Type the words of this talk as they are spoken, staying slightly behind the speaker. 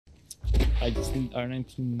I just need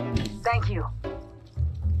R19. Thank you.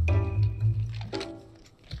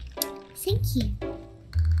 Thank you.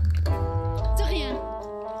 Durian!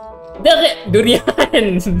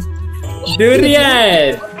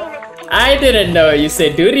 Durian! I didn't know you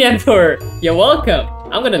said durian for you're welcome.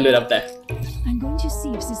 I'm gonna load up that. I'm going to see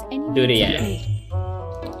if there's any Durian.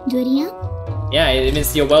 Durian? Yeah, it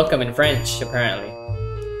means you're welcome in French, apparently.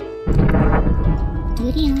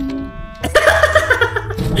 Durian.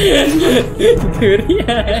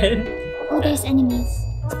 Durian. Oh, there's enemies.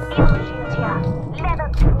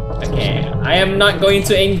 Okay, I am not going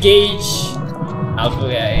to engage. I'll go,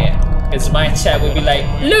 yeah. Because my chat will be like,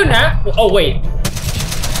 Luna! Oh, wait.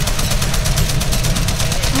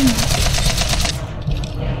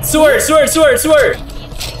 Sewer!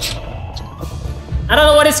 I don't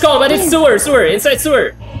know what it's called, but it's sewer, inside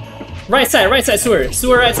sewer. Right side,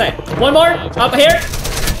 sewer right side. One more, up here,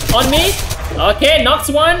 on me. Okay, knocks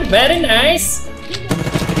one, very nice.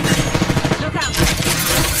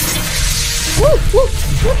 Woo, woo,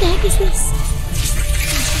 what the heck is this?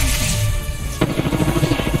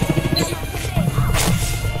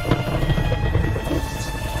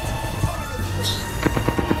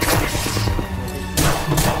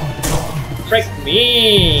 Break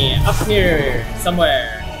me! Up here,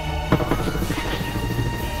 somewhere.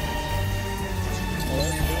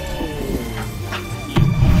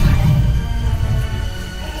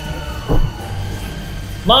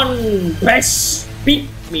 Mon bash! Beat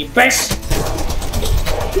me bash!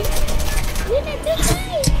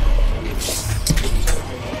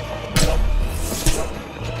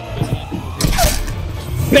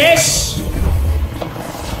 Bash!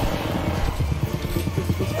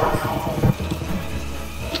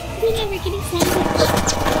 We're never getting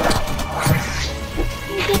sandwich.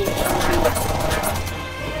 We're getting sandwich.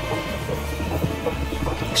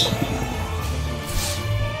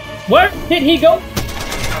 Where did he go?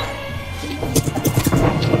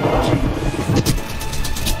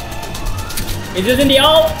 Is this in the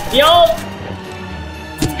ult? The ult!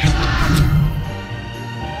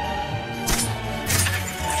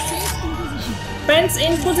 Fence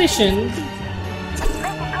in position.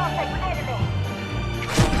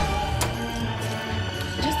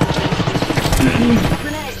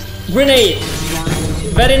 Grenade!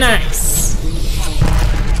 Very nice!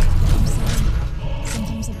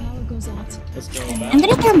 Sometimes the power goes out. Let's go back. I'm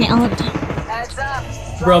gonna throw my ult. Heads up.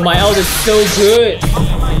 Bro, my ult is so good!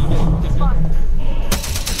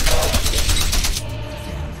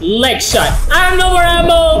 Leg shot! I have no more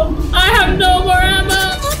ammo! I have no more ammo!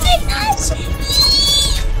 Oh my gosh!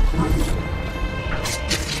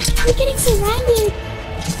 We're getting surrounded!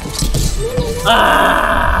 No.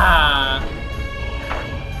 Ah!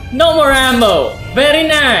 No more ammo! Very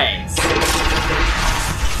nice!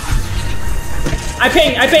 I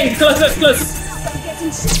ping! Close!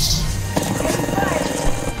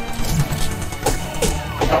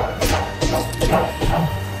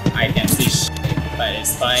 I can't see shit, but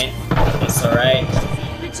it's fine. It's alright.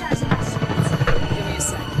 Recharging my shields. Give me a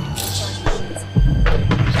sec. Recharge my shields.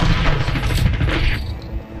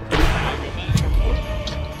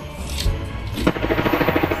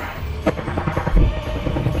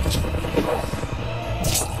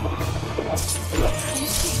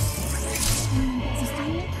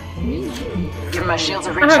 Give my shields a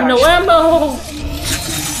I recharge. have no ammo!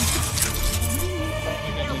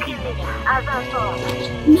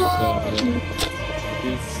 No!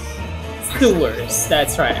 Sewers,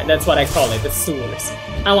 that's right, that's what I call it, the sewers.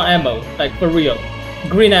 I want ammo, like for real.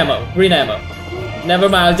 Green ammo. Never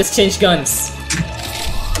mind, I'll just change guns.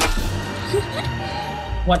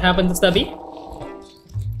 What happened to Stubby?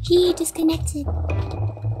 He disconnected.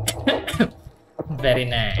 Very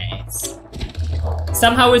nice.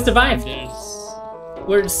 Somehow we survived.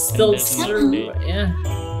 We're still yeah.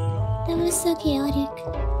 That was so chaotic.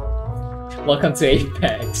 Welcome to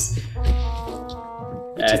Apex.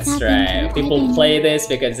 That's right. People play this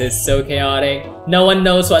because it's so chaotic. No one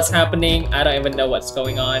knows what's happening. I don't even know what's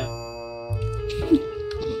going on.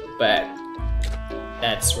 But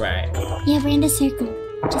that's right. Yeah, we're in the circle.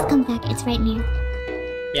 Just come back, it's right near.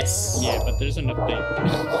 Yes. Yeah, but there's an update.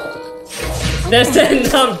 There's an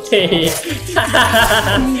update.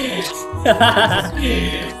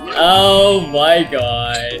 Oh my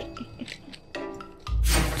god.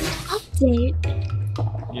 Update?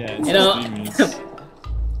 Yeah, You know.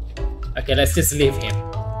 Okay, let's just leave him.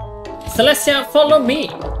 Celestia, follow me.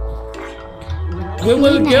 We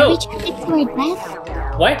will go. We're charging to our death.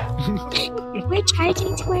 What? We're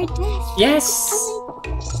charging to our death. Yes.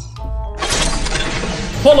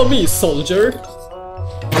 Follow me, soldier.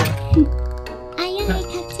 Aye, aye,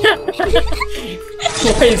 Captain.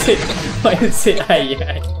 Why is it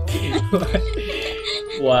ayan?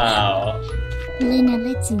 Wow. Luna,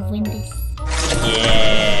 let's win this.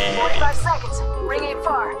 Yeah. 45 seconds. Ring ain't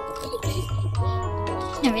far.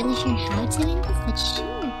 Not really sure how to win this, but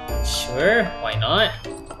sure. Sure, why not?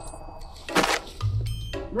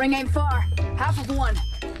 Ring ain't far. Half of one.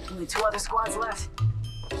 Only 2 other squads left.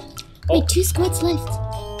 Wait, 2 squads left.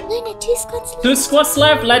 Luna, 2 squads left. 2 squads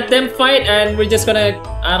left, let them fight and we're just gonna,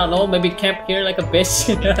 I don't know, maybe camp here like a bitch.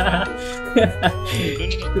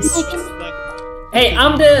 Hey,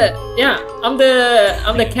 I'm the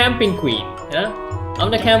camping queen, yeah?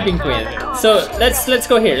 I'm the camping queen. So let's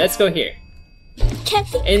go here, let's go here.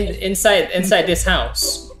 Camping? Inside this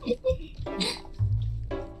house.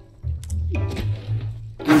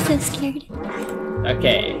 I'm so scared.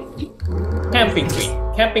 Okay.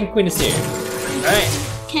 Camping queen is here. Alright.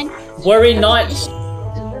 Worry not.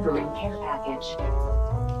 Delivering care package.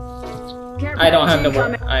 I don't have no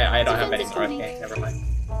more. I don't have any more. Okay, never mind.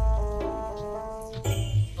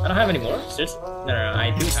 I don't have any more. Seriously? No,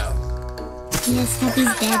 I do have. Yes,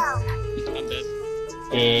 Happy's dead. I'm dead.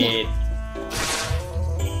 It.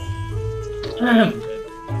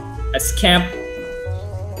 Let's camp. Did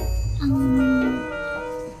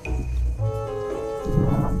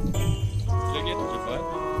you get Gigabyte?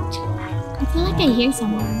 I feel like I hear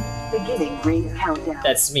someone. Beginning ring countdown.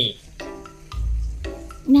 That's me.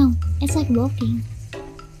 No, it's like walking.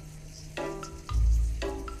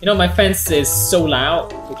 You know, my fence is so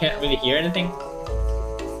loud, we can't really hear anything.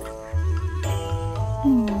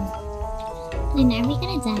 Luna, are we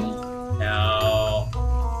gonna die? No.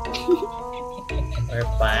 We're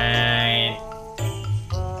fine.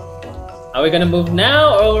 Are we gonna move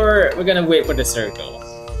now or we're gonna wait for the circle?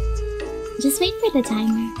 Just wait for the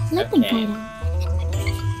timer. Let them fight out.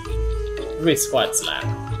 3 squads left.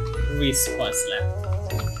 3 squads left.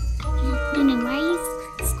 Luna, why are you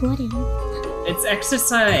squatting? It's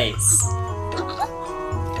exercise.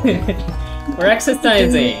 We're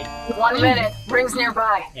exercising. 1 minute. Rings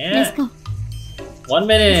nearby. Yeah. Let's go. 1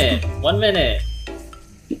 minute. 1 minute.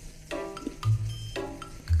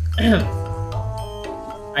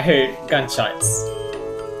 I heard gunshots.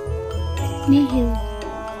 Near who?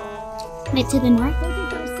 Wait, to the north?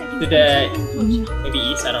 To the maybe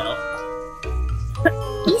east. I don't know.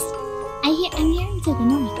 East? I'm hearing to the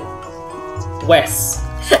north. West.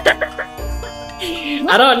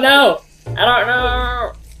 I don't know. I don't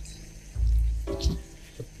know.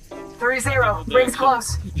 3-0. Rings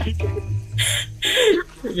close.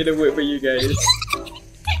 We're gonna wait for you guys.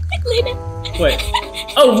 Luna. Wait.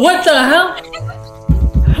 Oh, what the hell?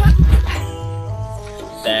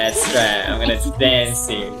 That's right. I'm gonna dance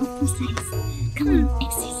here.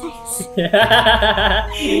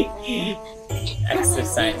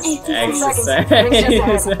 Exercise. Come on, exercise. Exercise.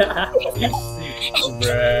 Exercise.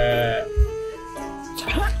 Bruh.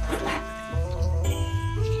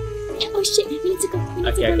 Oh shit, we need to go.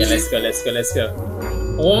 Okay, let's go.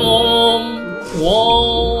 Wom.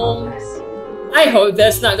 I hope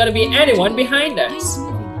there's not gonna be anyone behind us.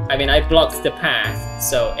 I mean, I blocked the path,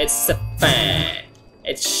 so it's a fan.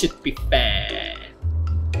 It should be fan.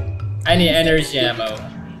 I need energy ammo.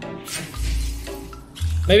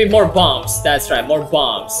 Maybe more bombs. That's right, more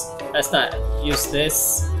bombs. Let's not use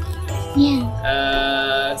this. Yeah.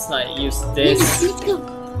 Let's not use this. Let's go.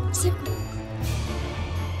 Circle.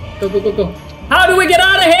 Go. How do we get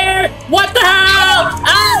out of here? What the hell?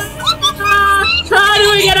 How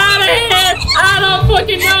do we get out of here? I don't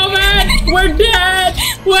fucking know, man. We're dead.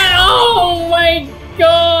 Oh my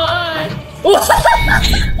god.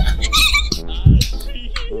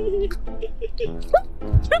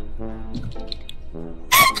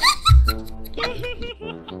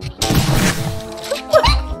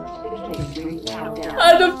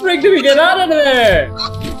 How the frick do we get out of there?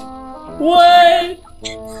 What?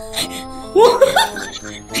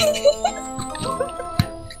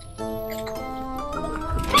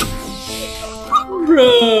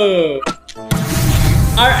 Bro,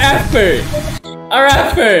 our effort.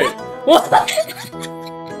 What?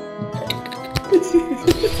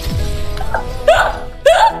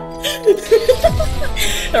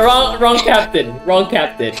 Wrong captain. Wrong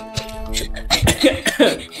captain.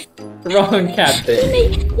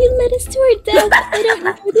 You led us to our death. I don't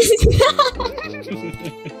know where this is.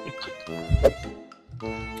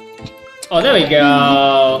 Oh, there we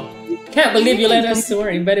go. Can't believe you led us to our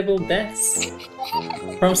inevitable deaths.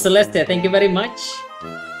 From Celestia, thank you very much.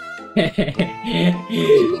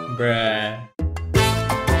 Bruh.